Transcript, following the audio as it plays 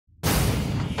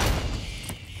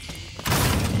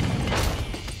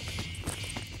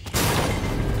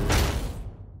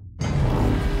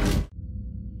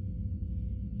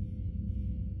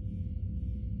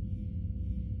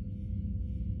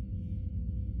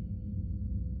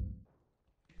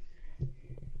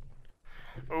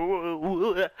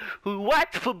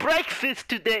What for breakfast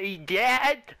today,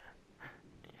 Dad?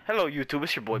 Hello, YouTube.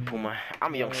 It's your boy Puma.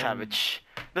 I'm a young savage.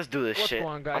 Let's do this shit.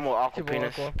 On, guys? I'm with Aqua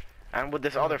penis, and with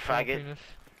this other faggot.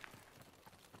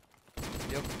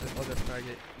 Yep, this other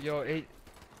faggot. Yo,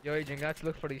 Agent, guys,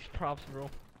 look for these props, bro.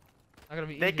 Not gonna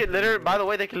be They could literally, by the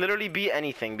way, they could literally be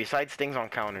anything besides things on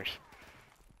counters.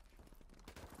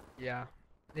 Yeah,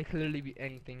 they could literally be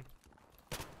anything.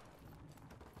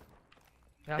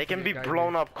 They can be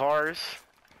blown up cars.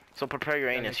 So prepare your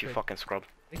anus, you fucking scrub.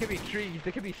 They could be trees.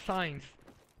 They could be signs.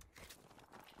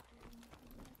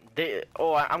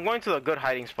 I'm going to the good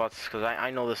hiding spots because I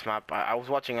know this map. I was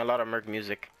watching a lot of Merc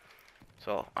music,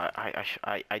 so I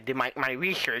did my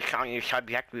research on your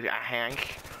subject with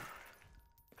Hank.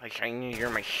 Like I knew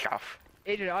you're my stuff.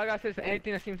 Adrian, all I gotta say is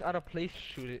anything that seems out of place,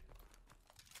 shoot it.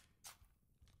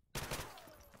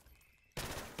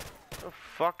 The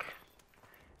fuck?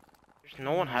 There's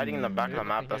no one hiding in the back of the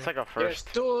map. That's like a first.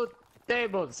 There's 2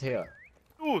 tables here.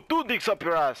 Two dicks up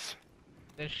your ass.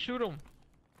 Then shoot them.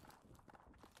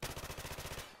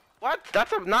 What?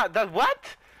 That's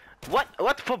what?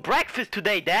 What for breakfast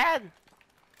today, Dad?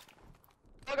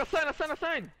 Look, a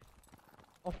sign!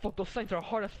 Oh fuck, those signs are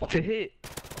hard as fuck to hit.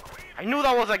 I knew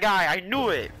that was a guy. I knew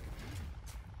it.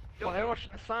 Yo, everyone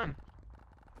shoot a sign.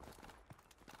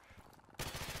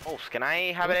 Oh, can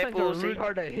I have those it? signs are really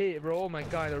hard to hit, bro. Oh my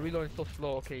god, they're reloading so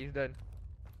slow. Okay, he's dead.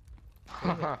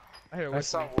 I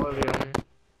saw William.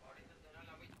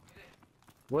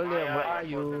 William, where are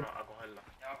you?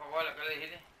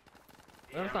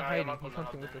 William's not hiding, he's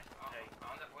hunting with us.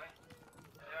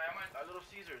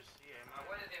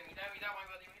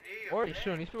 Or he's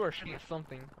shooting, these people are shooting at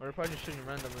something. Or they're probably just shooting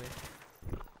randomly.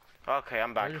 Okay,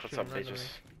 I'm back. What's up, bitches?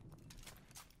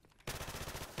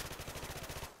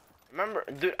 Remember,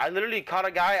 dude, I literally caught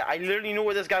a guy. I literally knew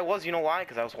where this guy was. You know why?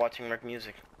 Because I was watching Merc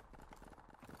music.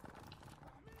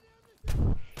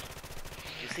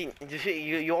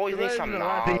 You always need some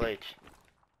knowledge.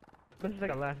 This is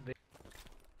like a last day.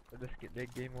 Let's get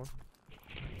that game on.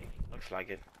 Looks like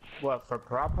it. What, for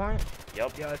prop point?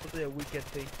 Yup. Yeah, it's only a weekend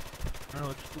thing. I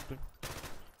know, it's stupid.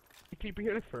 You keep it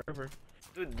here like forever.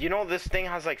 Dude, you know this thing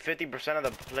has like 50% of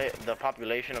the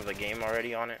population of the game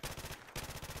already on it?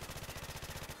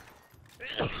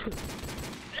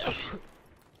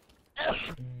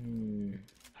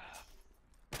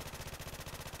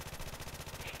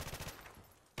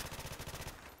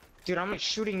 Dude, I'm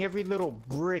shooting every little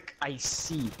brick I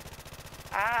see.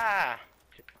 Ah!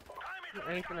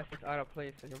 Anything that's just out of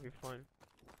place, then you'll be fine.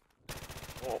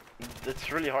 Well,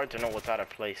 it's really hard to know what's out of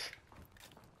place.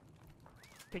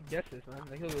 Take guesses, man.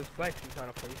 Like, those black suits out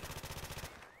of place.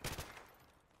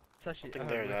 It's actually, I think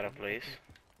they're out of place.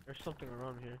 There's something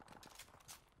around here.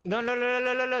 No.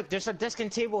 There's a desk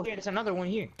and table here. There's another one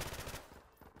here.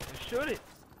 Just shoot it.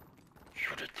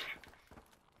 Shoot it.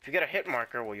 If you get a hit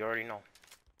marker, well, you already know.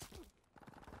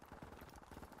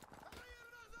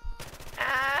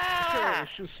 I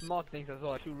shoot small things as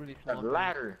well. I shoot really small A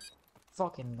ladder.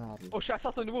 Fucking ladder. Oh shit, I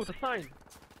saw something move. The sign.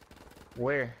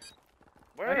 Where?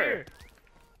 Where? Right here.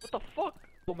 What the fuck?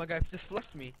 Oh my god, it just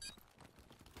flushed me.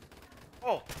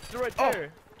 Oh. It's right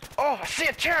there. Oh, I see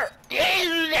a chair.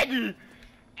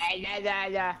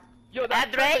 Yo,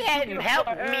 that's Adrian, help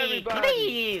me,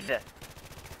 please.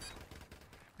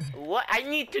 What? I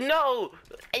need to know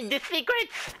the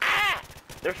secrets. Ah!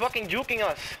 They're fucking juking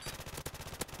us.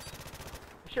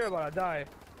 I'm sure about to die.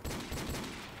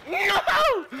 No!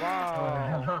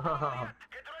 Wow.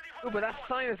 Dude, but that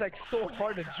sign is like so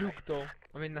hard to juke though.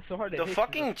 I mean, that's so hard to hit.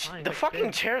 The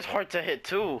fucking chair's hard to hit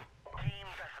too.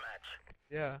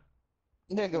 Yeah.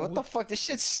 Nigga, what the fuck? This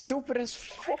shit's stupid as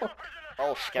fuck.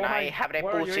 Oh, can I have that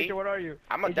pussy? What are you?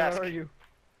 I'm a desk. What are you?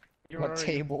 A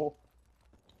table.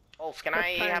 Oh, can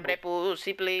I have that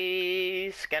pussy,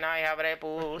 please? Can I have that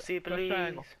pussy,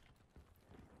 please?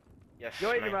 Yes.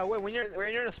 Yo, Adrian, wait, when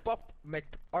you're in a spot, make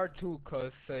R2,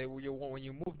 cause when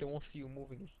you move, they won't see you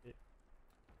moving and shit.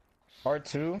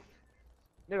 R2?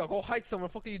 Nigga, go hide somewhere.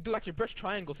 Fuck you do. Actually, press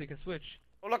triangle so you can switch.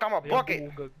 Oh look, I'm a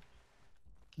bucket.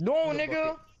 No,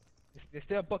 nigga.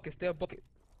 Stay a bucket. Stay a bucket,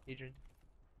 Adrian.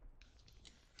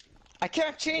 I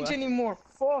can't change anymore.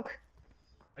 Fuck.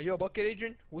 Are you a bucket,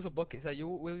 Adrian? Who's a bucket? Is that you,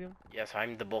 William? Yes,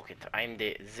 I'm the bucket. I'm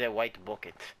the white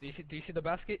bucket. Do you see the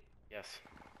basket? Yes.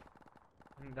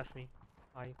 That's me.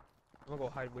 Hi. I'm gonna go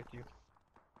hide with you.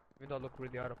 Even though I look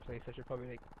really out of place, I should probably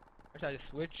like. Should I just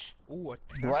switch? Ooh,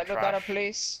 do I look out of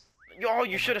place? Yo,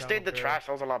 you should have stayed the trash.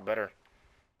 That was a lot better.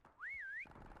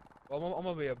 Well, I'm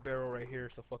gonna be a barrel right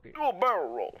here, so fuck it. Do a barrel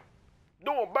roll.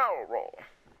 Do a barrel roll.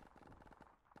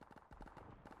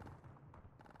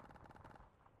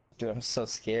 Dude, I'm so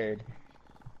scared.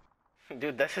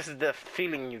 Dude, this is the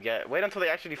feeling you get. Wait until they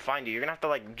actually find you. You're gonna have to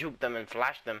like juke them and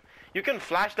flash them. You can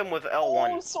flash them with L1.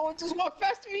 Oh, someone just walked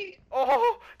past me.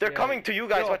 Oh, they're Yeah. coming to you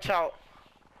guys. Yo. Watch out.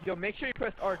 Yo, make sure you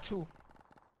press R2.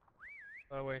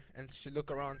 By the way, and should look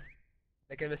around.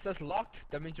 Like if it says locked,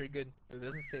 that means you're good. If it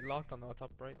doesn't say locked on the top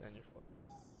right, then you're fucked.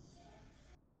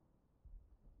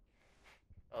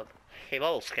 Oh, hey,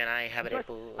 boss, can I have it?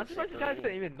 I'm surprised you guys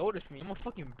didn't even notice me. I'm a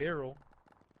fucking barrel.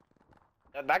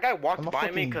 That guy walked I'm a by me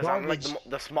fucking because I'm like garbage.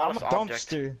 the I'm smallest a object.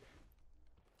 dumpster.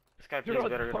 This guy You're plays a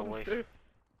better than a wave. dumpster.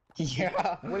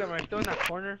 Yeah. Wait, am I still in that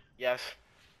corner? Yes.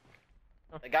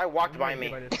 Oh, The guy walked I'm by gonna me.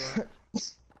 get by this door.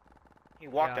 He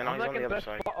walked Yeah, and now I'm he's like on the the other best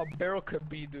side. spot a barrel could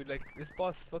be, dude. Like this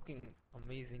spot's fucking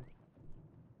amazing.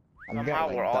 I'm Somehow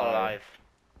gonna, we're like, all die. alive.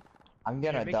 I'm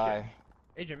gonna make die.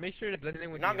 Adrian, make sure to blend in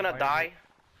You're with not the gonna die. environment.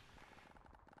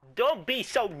 Don't be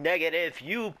so negative,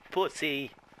 you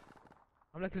pussy.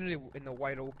 I'm like literally in the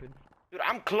wide open. Dude,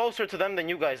 I'm closer to them than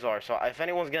you guys are, so if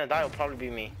anyone's gonna die, it'll probably be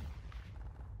me.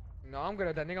 No, I'm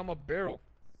gonna die. I think I'm a barrel.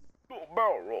 Do a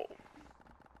barrel roll.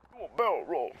 Do a barrel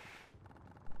roll.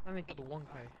 I think the one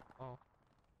guy. Oh,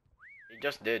 He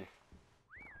just did.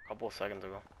 A couple of seconds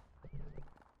ago.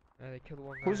 yeah, they killed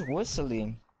one guy. Who's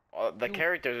whistling? The You-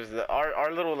 characters,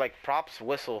 our little like props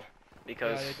whistle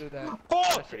because Yeah, they do that.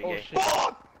 Fuck! pretty Oh gay. shit.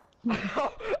 Fuck!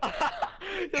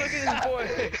 Look at this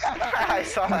boy. I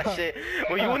saw that shit.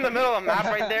 Were you in the middle of the map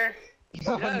right there?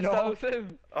 Oh, Yes, that no. was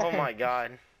him. Oh my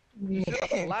god. You should have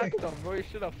flashed him, bro. You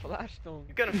should have flashed him.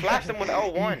 You couldn't flash them with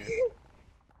L1.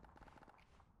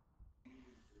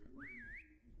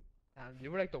 Damn,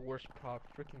 you were like the worst prop.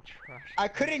 Freaking trash. I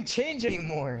couldn't change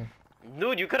anymore.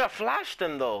 Dude, you could have flashed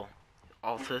them though.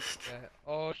 Autist. Yeah.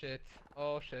 Oh shit.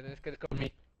 Oh shit. It's gonna come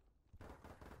me.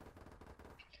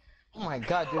 Oh my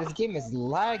god, dude, this game is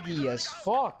laggy as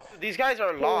fuck. These guys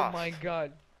are Oh lost. my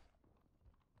god.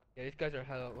 Yeah, these guys are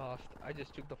hella lost. I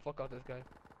just took the fuck out of this guy.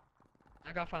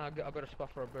 I gotta find a better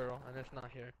spot for a barrel, and it's not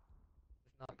here.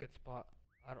 It's not a good spot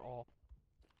at all.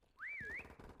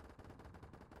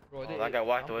 Bro, Oh, that guy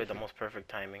walked away at the most perfect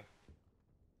timing.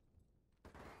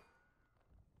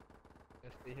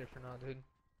 Just stay here for now, dude.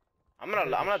 I'm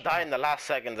gonna die in the last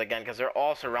seconds again because they're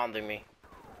all surrounding me.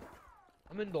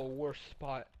 I'm in the worst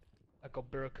spot like a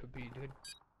barrel could be, dude.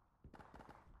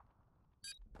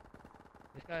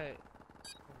 This guy,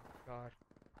 oh my god,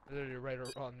 literally right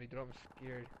around me, dude. I'm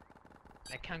scared.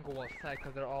 I can't go outside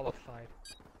because they're all outside.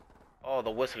 Oh,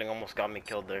 the whistling almost got me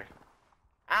killed there.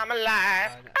 I'm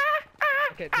alive.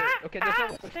 Okay, there's no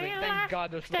more whistling. Thank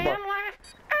God there's no more.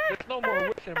 There's no more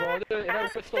whistling, bro. If I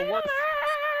whistle once,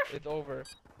 it's over.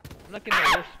 I'm like in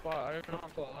the worst spot. I don't know how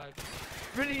I'm still alive.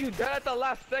 Really, you died at the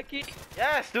last second?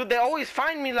 Yes, dude, they always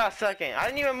find me last second. I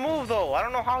didn't even move though. I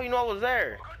don't know how you know I was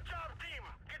there.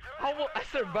 I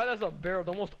survived as a barrel,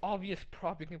 the most obvious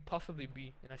prop you can possibly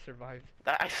be, and I survived.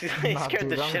 That he Nah, scared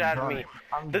dude, the I'm shit out of done. me.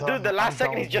 I'm The done. dude, the last I'm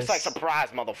second, done he's with just like, this. surprise,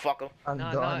 motherfucker. I'm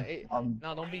Nah, done.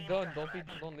 don't be done.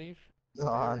 Don't leave.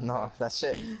 No, that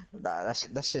shit.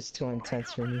 That shit's too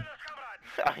intense for me.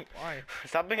 Why?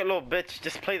 Stop being a little bitch.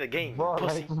 Just play the game, Bro,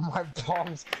 pussy. like my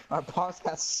palms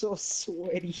got so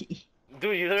sweaty.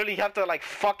 Dude, you literally have to like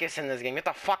focus in this game. You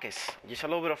have to focus. Just a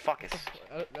little bit of focus.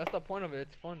 That's the point of it.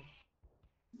 It's fun.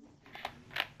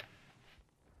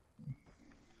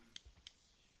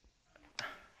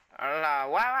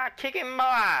 Why kicking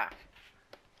boy?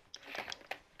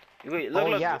 Wait, look, Oh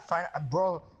look. yeah, fine,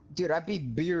 bro, dude, I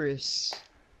beat Beerus.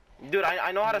 Dude,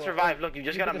 I know how to Well, survive. Look, you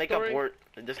just you gotta beat the make up story? word.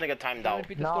 This nigga timed You wanna out.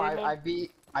 beat the No, story mode? I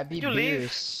beat Did you leave?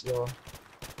 Beerus, yo.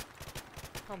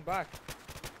 Come back.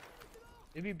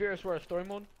 You beat Beerus for a story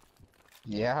mode?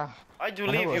 Yeah. Why'd you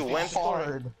And it leave? You was went.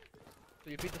 hard. So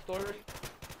you beat the story?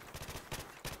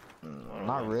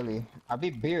 Not really. I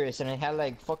beat Beerus and it had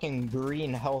like fucking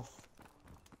green health.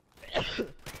 Oh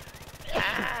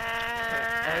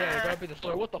yeah, you gotta beat the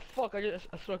story. What the fuck? I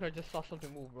swear I just saw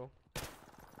something move, bro.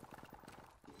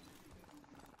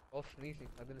 Oh, sneezing.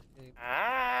 I didn't sneeze.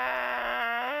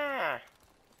 I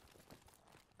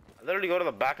literally go to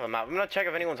the back of the map. I'm gonna check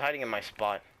if anyone's hiding in my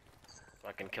spot, so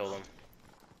I can kill them.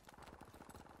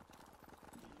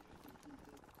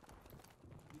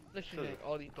 Literally like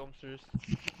all these dumpsters.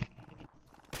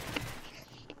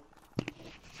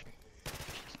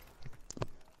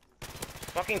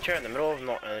 Fucking chair in the middle of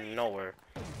nowhere.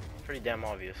 Pretty damn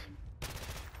obvious.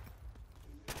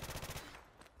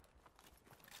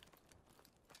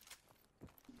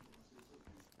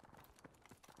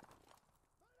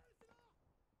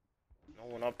 No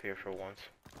one up here for once.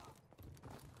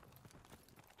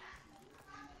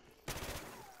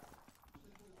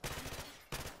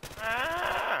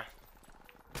 Ah!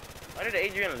 Why did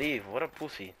Adrian leave? What a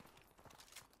pussy.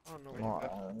 I don't know.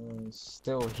 Well, I'm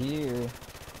still here.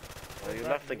 Well, you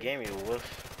left the game, you wuss.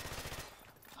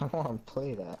 I want to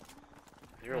play that.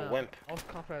 You're a wimp. I was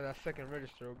confident that second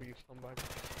register would be somebody.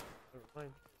 Never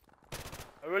mind.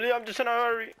 I'm just in a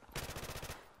hurry.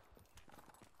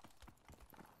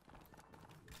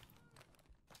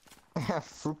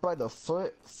 Fruit by the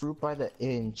foot, fruit by the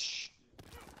inch.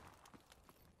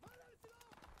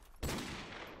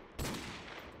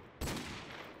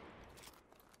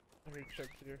 I already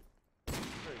checked here.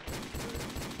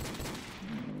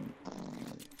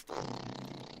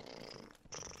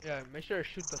 Yeah, make sure to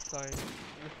shoot the sign. Let me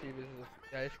see if this is a...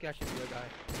 Yeah, this can actually be a guy.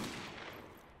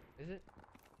 Is it?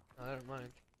 No, never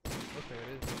mind. Looks like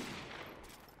it is.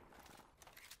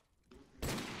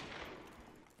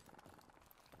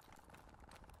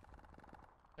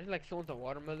 I feel like someone's a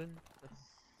watermelon.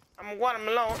 I'm a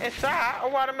watermelon inside a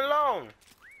watermelon.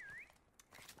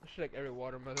 I feel like every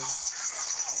watermelon.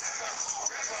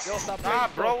 Yo, stop playing. Ah,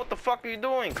 bro, what the fuck are you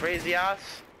doing, crazy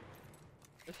ass?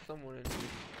 There's someone in here.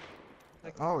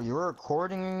 Like, Oh, you were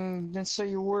recording? Didn't say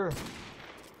you were.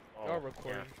 you're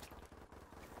recording.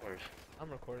 Yeah. Of course. I'm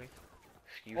recording.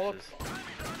 Excuses.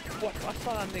 What? I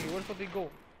saw that nigga. Where the fuck did he go?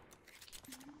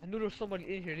 I knew there was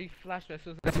somebody in here. He flashed me as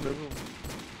soon as I got to the room.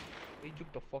 He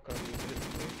took the fuck out of me.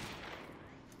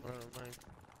 Never mind.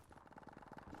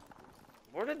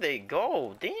 Where did they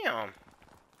go? Damn.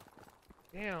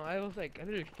 Damn, I was like, I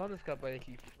literally found this guy, but like,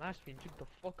 he flashed me and took the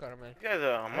fuck out of me. You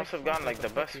guys must have gotten like the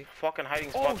best fucking hiding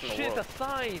spots in the world. Oh shit, a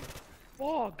sign!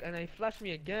 Fuck! And he flashed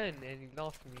me again and he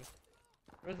lost me.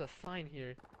 There's a sign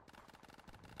here.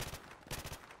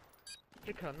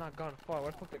 It could have not gone far.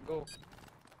 Where the fuck did it go?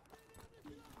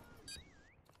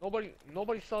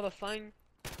 Nobody saw the sign.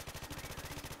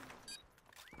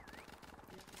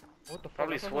 What the fuck?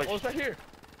 Probably switched. Oh, it's right here.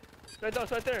 Right there,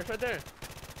 it's right there, it's right there.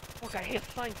 Fuck, I hate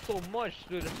signs so much,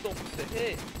 dude. There's so much to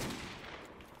hit.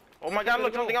 Oh my god,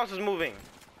 look, something else is moving.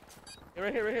 Yeah,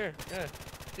 right here, right here. Yeah,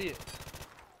 see it.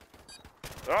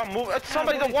 They're all moving. It's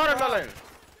somebody's a watermelon.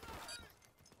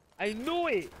 I knew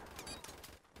it.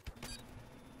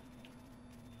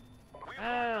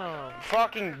 Damn.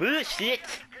 Fucking bullshit.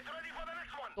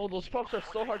 Oh, those props are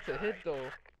so hard to hit, though.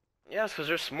 Yes, because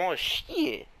they're small as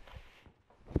shit.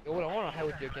 Yo, what I want to hide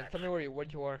with you again. Tell me where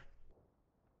you are.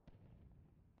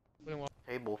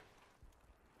 Table.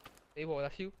 Hey, boy,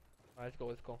 that's you? Alright, let's go,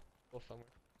 let's go. Go somewhere.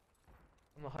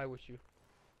 I'm gonna hide with you.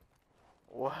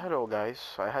 Well, hello guys.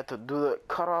 I had to do the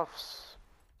cutoffs.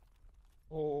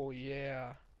 Oh,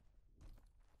 yeah.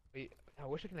 Wait, I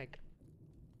wish I can, like...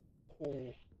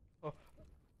 Oh. Oh.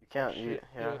 You can't, Shit,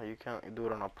 you can't do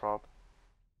it on a prop.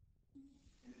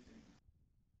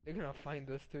 They're gonna find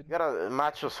us, dude. You gotta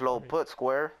match a slow put,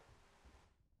 square.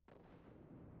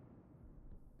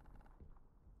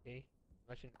 Okay.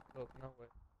 Imagine, look, no way.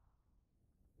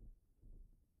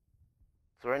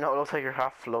 So right now it looks like you're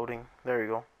half floating. There you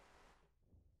go.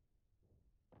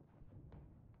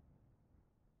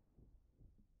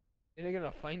 Are they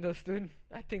gonna find us, dude?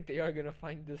 I think they are gonna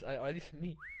find us, at least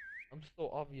me. I'm so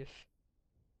obvious.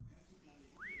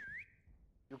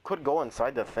 You could go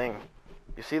inside the thing.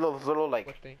 You see those little, like,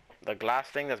 What thing? the glass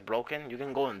thing that's broken? You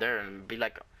can go in there and be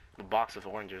like the box of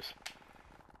oranges.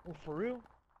 Oh, for real?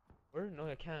 Where? No,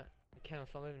 I can't. I can't,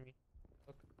 it's not letting me.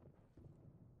 Look.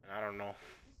 I don't know.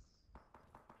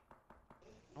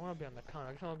 I wanna be on the counter.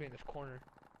 I guess I wanna be in this corner.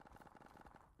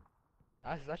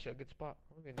 That's actually a good spot.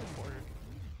 I wanna be in this corner.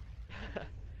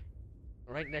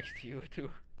 Right next to you, too.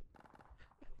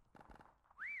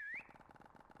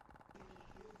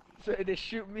 So they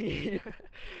shoot me.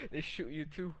 They shoot you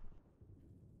too.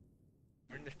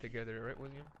 We're in this together, right,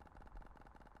 William?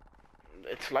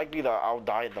 It's likely that I'll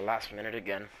die at the last minute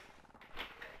again.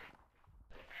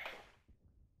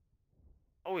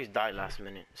 Always die last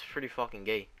minute. It's pretty fucking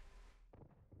gay.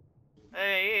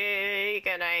 Hey,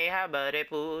 can I have a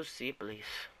pussy, please?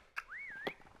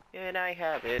 Can I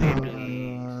have it,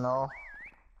 please? No.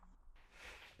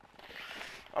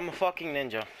 I'm a fucking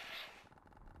ninja.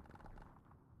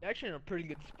 You're actually in a pretty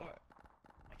good spot.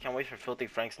 I can't wait for Filthy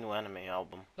Frank's new anime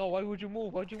album. No, why would you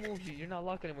move? Why'd you move? You're not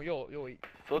locked anymore. Yo, wait.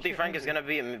 Filthy Frank is gonna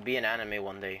be an anime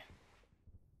one day.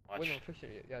 Watch. Wait, no, fix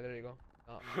it. Yeah, there you go.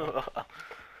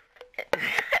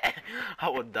 I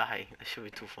would die. That should be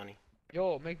too funny.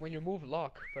 Yo, when you move,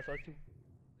 lock. Press R2.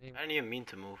 I didn't even mean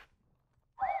to move.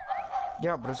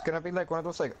 Yeah, but it's gonna be like one of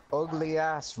those like ugly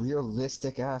ass,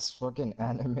 realistic ass fucking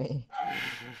anime.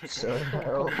 So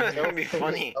It's gonna be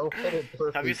funny.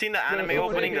 Have you seen the anime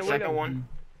opening, the second one?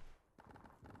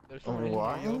 There's somebody in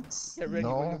here, yo. What? Get ready,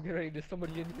 No. William, get ready. There's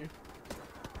somebody in here.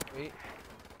 Wait.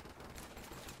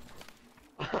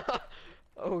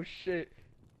 Oh shit.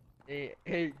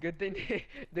 Hey, good thing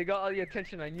they got all the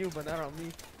attention on you, but not on me.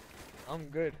 I'm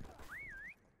good.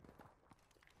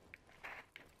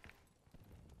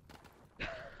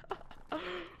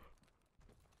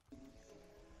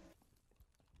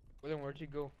 Well, then where'd you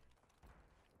go?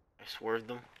 I swerved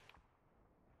them.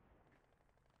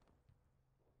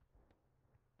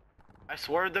 I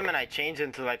swerved them and I changed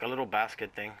into like a little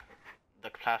basket thing. The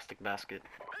plastic basket.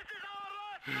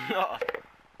 Oh,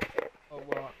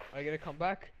 well, are you gonna come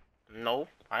back? No,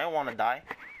 I don't want to die.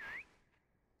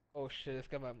 Oh shit, this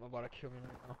guy might about to kill me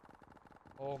right now.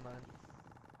 Oh man.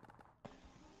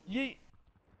 Yeet!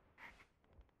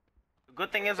 The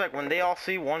good thing is like when they all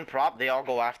see one prop, they all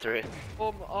go after it.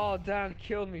 Oh damn,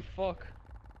 killed me, fuck.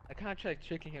 I can't try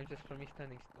tricking him just for me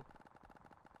standing still.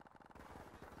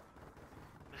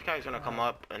 This guy's gonna come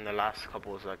up in the last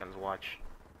couple of seconds, watch.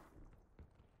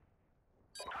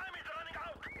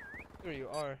 There you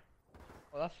are.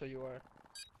 Oh, that's where you are.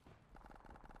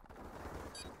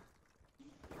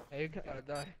 Hey, you gotta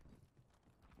die.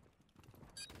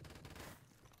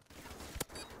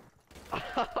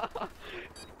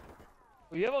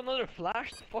 Oh, you have another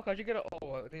flash? Fuck, how'd you get a—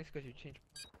 oh, I think it's because you changed.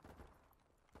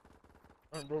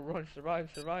 Run, bro, run, survive,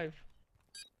 survive.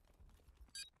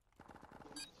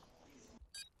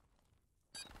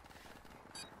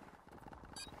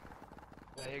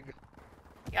 There you go.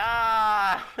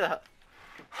 Yeah!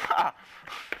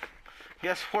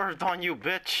 Guess swerved on you,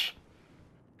 bitch.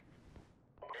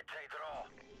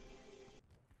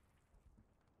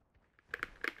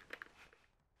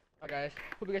 Alright guys,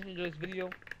 hope you guys enjoyed this video.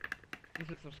 Please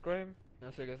like, subscribe, and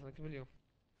I'll see you guys in the next video.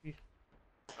 Peace.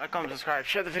 Like, comment, subscribe,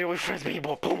 share the video with friends,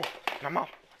 people. Boom! I'm out.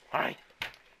 Alright.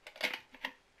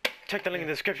 Check the link in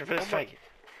the description for this fight.